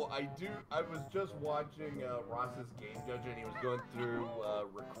 Although I was just watching Ross's Game Judge and he was going through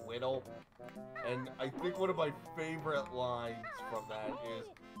Requital, and I think one of my favorite lines from that is,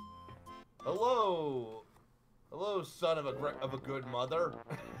 "Hello, son of a good mother."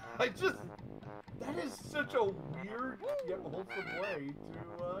 That is such a weird yet wholesome way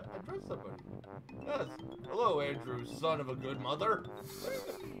to address somebody. Yes. Hello, Andrew, son of a good mother.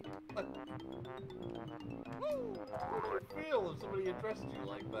 How would you feel if somebody addressed you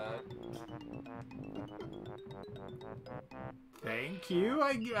like that? Thank you,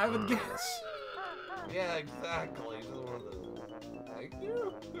 I would guess. Yeah, exactly. This is one of those. Thank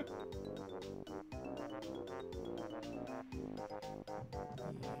you.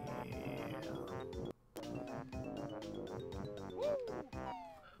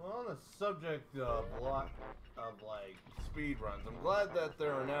 Well, on the subject of like speed runs, I'm glad that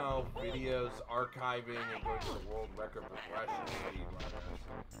there are now videos archiving and going to the world record progression speed runners.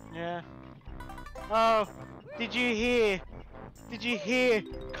 Yeah. Oh, did you hear? Did you hear?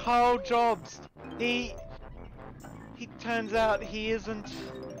 Carl Jobs. He turns out he isn't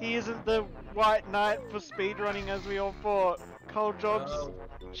the white knight for speedrunning as we all thought. Carl Jobs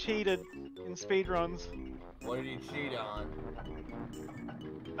cheated in speedruns. What did he cheat on?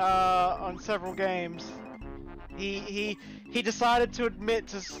 On several games. He decided to admit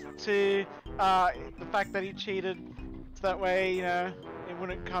to the fact that he cheated, so that way, you know, it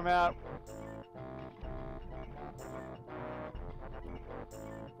wouldn't come out.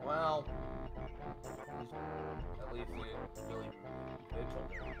 Well, at least Billy Mitchell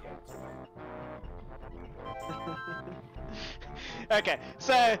didn't get to. Okay,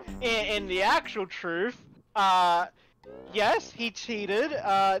 so in the actual truth, yes, he cheated.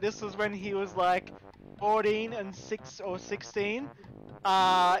 This was when he was like 14 and 16.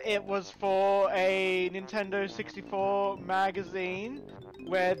 It was for a Nintendo 64 magazine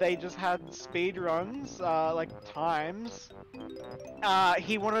where they just had speedruns, like times.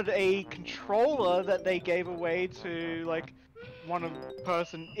 He wanted a controller that they gave away to like one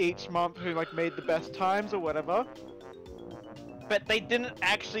person each month who like made the best times or whatever. But they didn't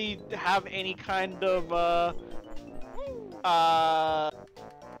actually have any kind of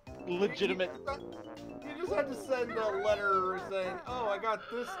legitimate. You just had to send a letter saying, "Oh, I got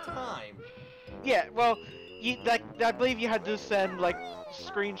this time." Yeah, well, I believe you had to send like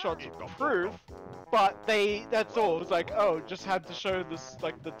screenshots of proof, but that's all. It was like, oh, just had to show this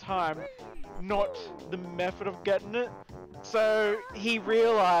like the time, not the method of getting it. So he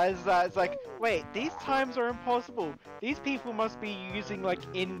realized that it's like, wait, these times are impossible. These people must be using like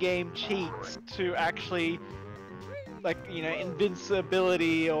in-game cheats to actually, like, you know,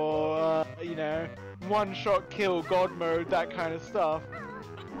 invincibility or you know, one-shot kill, God mode, that kind of stuff.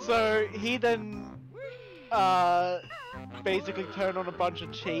 So he then basically turned on a bunch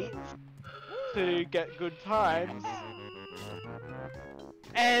of cheats to get good times.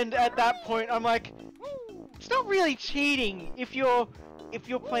 And at that point, I'm like, it's not really cheating if you're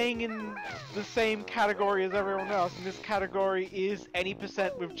playing in the same category as everyone else, and this category is any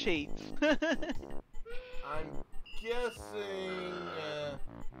 % with cheats. I'm guessing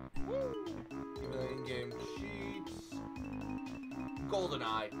in-game cheats.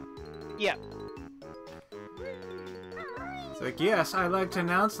 GoldenEye. Yeah. It's like, yes, I'd like to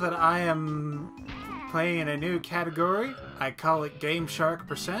announce that I am playing in a new category. I call it Game Shark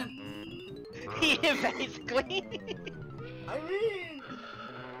 %. Yeah, basically. I mean,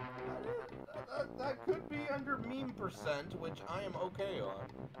 that could be under meme %, which I am okay on.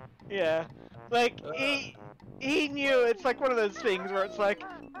 Yeah, like he knew. It's like one of those things where it's like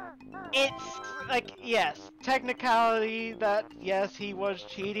yes, technicality that yes, he was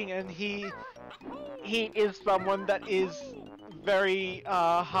cheating, and he is someone that is very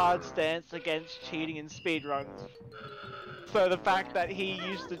hard stance against cheating in speedruns. So the fact that he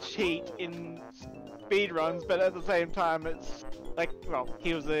used to cheat in speedruns, but at the same time it's like, well,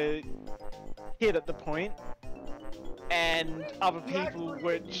 he was a kid at the point, and other people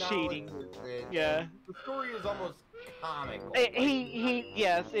were cheating. Yeah. The story is almost comical.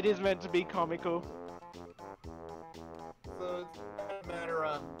 Yes, it is meant to be comical. So it's a matter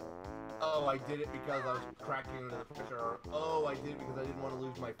of, oh, I did it because I was cracking into the pressure, or oh, I did it because I didn't want to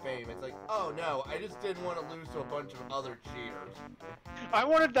lose my fame. It's like, oh no, I just didn't want to lose to a bunch of other cheaters. I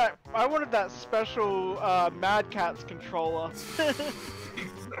wanted that special Mad Catz controller.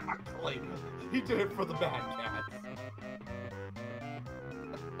 Exactly. He did it for the Mad Catz.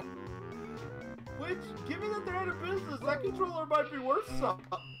 Which, given that they're out of business, that controller might be worth something.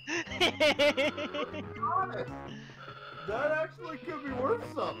 That actually could be worth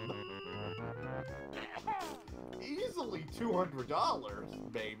something. Easily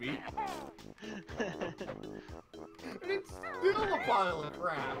 $200, baby. And it's still a pile of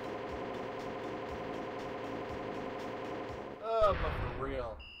crap. Oh, but for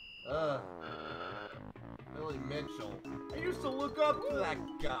real. Stanley Mitchell. I used to look up to that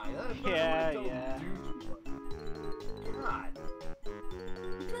guy. Yeah. God.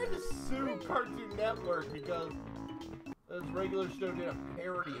 He tried to sue Cartoon Network because this regular show did a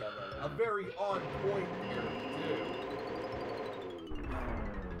parody of it. A very on-point parody, too.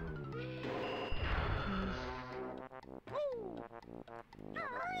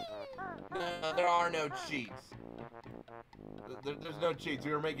 No, there are no cheats. There's no cheats.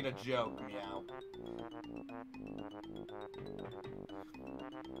 We were making a joke, meow.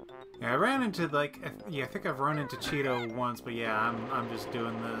 Yeah, I ran into like, I think I've run into Cheeto once, but yeah, I'm just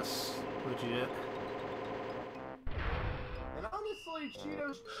doing this legit. And honestly,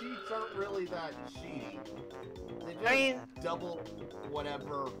 Cheeto's cheats aren't really that cheaty. They just double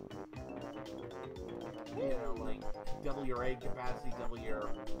whatever. You know, like, double your egg capacity, double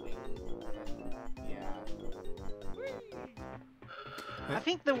your wing, and, yeah. I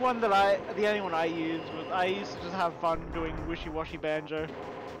think the only one I used to just have fun doing wishy-washy banjo.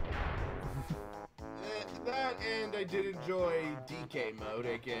 That, and I did enjoy DK mode,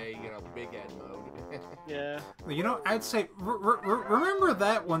 aka, you know, Big Ed mode. Yeah. You know, I'd say, remember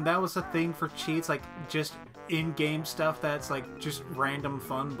that when that was a thing for cheats, like, just in-game stuff that's, like, just random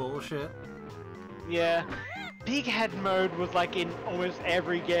fun bullshit? Yeah. Big head mode was like in almost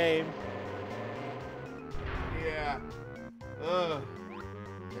every game. Yeah. Ugh.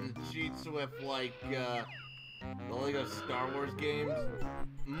 And the cheats with like the Lego Star Wars games.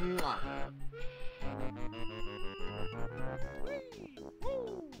 Mwah.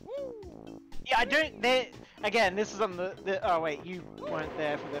 Yeah, I don't. Again, this is on the. Oh wait, you weren't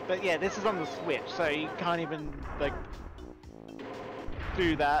there for that. But yeah, this is on the Switch, so you can't even like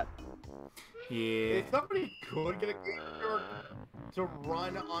do that. Yeah. If somebody could get a game to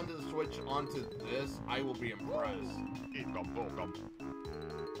run onto the Switch onto this, I will be impressed.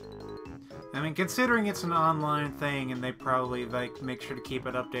 I mean, considering it's an online thing and they probably like make sure to keep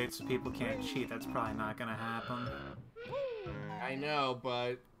it updated so people can't cheat, that's probably not gonna happen. I know,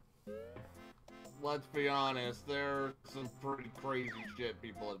 but let's be honest, there's some pretty crazy shit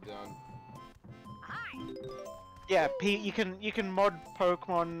people have done. Yeah, you can mod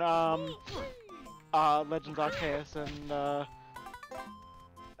Pokemon Legends Arceus and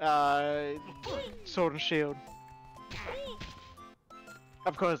Sword and Shield.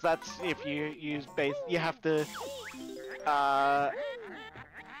 Of course, that's if you use base. You have to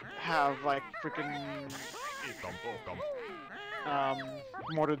have like freaking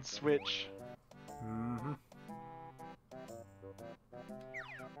modded Switch. Mm-hmm.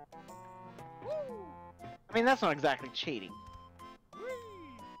 I mean, that's not exactly cheating.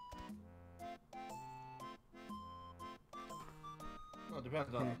 Well, it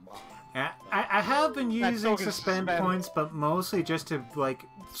depends on the mod. Yeah, I have been using talking suspend suspend. points, but mostly just to like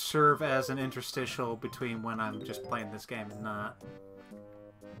serve as an interstitial between when I'm just playing this game and not.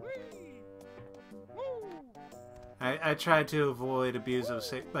 I try to avoid abuse of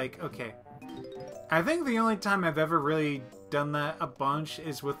like, okay. I think the only time I've ever really done that a bunch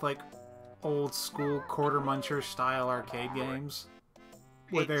is with like old school quarter muncher style arcade games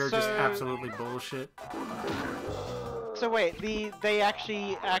where they're just absolutely bullshit. So wait, they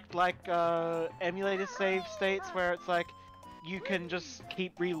actually act like emulator save states where it's like you can just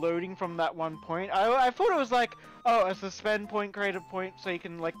keep reloading from that one point. I thought it was like, oh, a suspend point, create a point, so you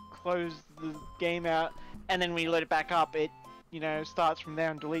can like close the game out and then reload it back up. It, you know, starts from there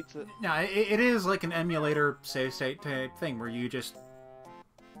and deletes it. No, it is like an emulator save state type thing where you just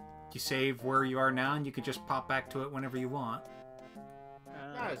save where you are now and you can just pop back to it whenever you want.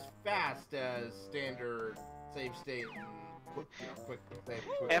 Not as fast as standard save state and quick save.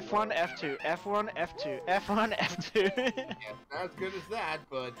 F1, F2, F1, F2, F1, F2. Yeah, not as good as that,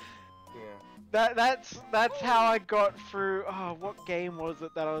 but yeah. That's how I got through. Oh, what game was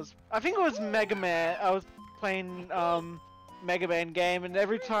it that I think it was Mega Man. I was playing Mega Man game, and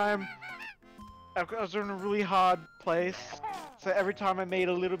every time I was in a really hard place, so every time I made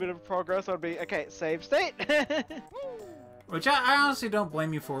a little bit of progress, I'd be okay, save state. Which I honestly don't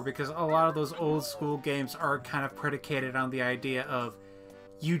blame you for, because a lot of those old school games are kind of predicated on the idea of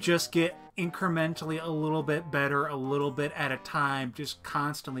you just get incrementally a little bit better, a little bit at a time, just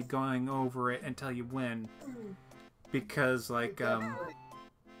constantly going over it until you win. Because, like, It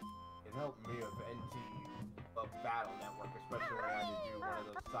helped me with NT Battle Network, especially when I had to do one of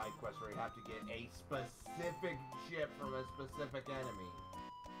those side quests where you have to get a specific chip from a specific enemy.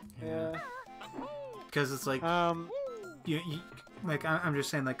 Yeah. Because it's like, like, I'm just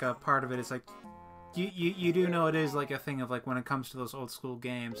saying, like, a part of it is, like, you do know it is, like, a thing of, like, when it comes to those old school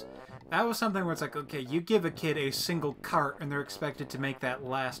games. That was something where it's like, okay, you give a kid a single cart and they're expected to make that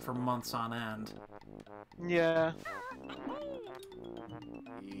last for months on end. Yeah.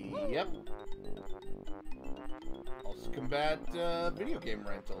 Yep. Also combat video game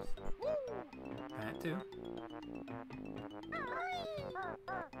rentals. That too.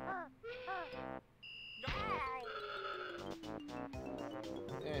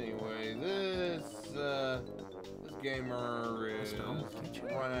 Anyway, this gamer is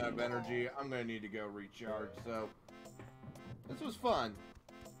running out of energy. I'm gonna need to go recharge. So this was fun.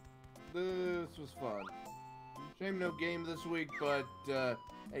 Shame no game this week, but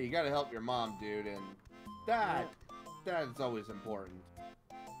hey, you gotta help your mom, dude, and that's always important.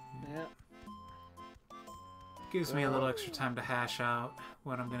 Yeah. Gives me a little extra time to hash out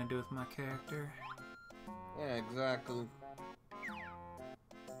what I'm gonna do with my character. Yeah, exactly.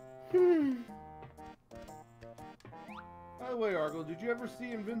 By the way, Argle, did you ever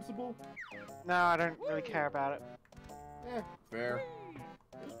see Invincible? No, I don't really care about it. Fair.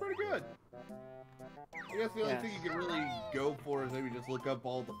 It was pretty good. I guess the only thing you could really go for is maybe just look up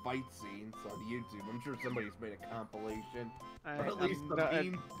all the fight scenes on YouTube. I'm sure somebody's made a compilation. Or at least the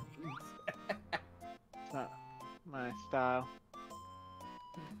meme. It's not my style.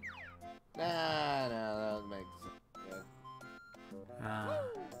 Nah, that makes sense.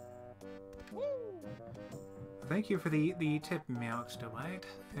 Thank you for the tip, Meowx Delight,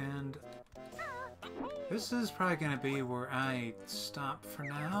 and this is probably gonna be where I stop for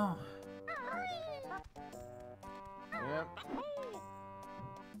now. Yep.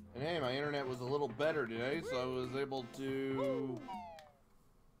 And hey, my internet was a little better today, so I was able to,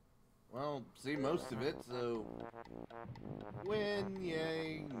 well, see most of it, so win,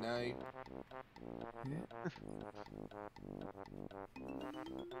 yay, night.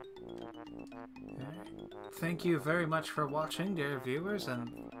 Thank you very much for watching, dear viewers,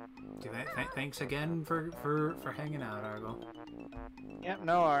 and thanks again for hanging out, Argo. Yep,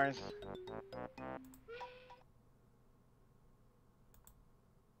 no worries.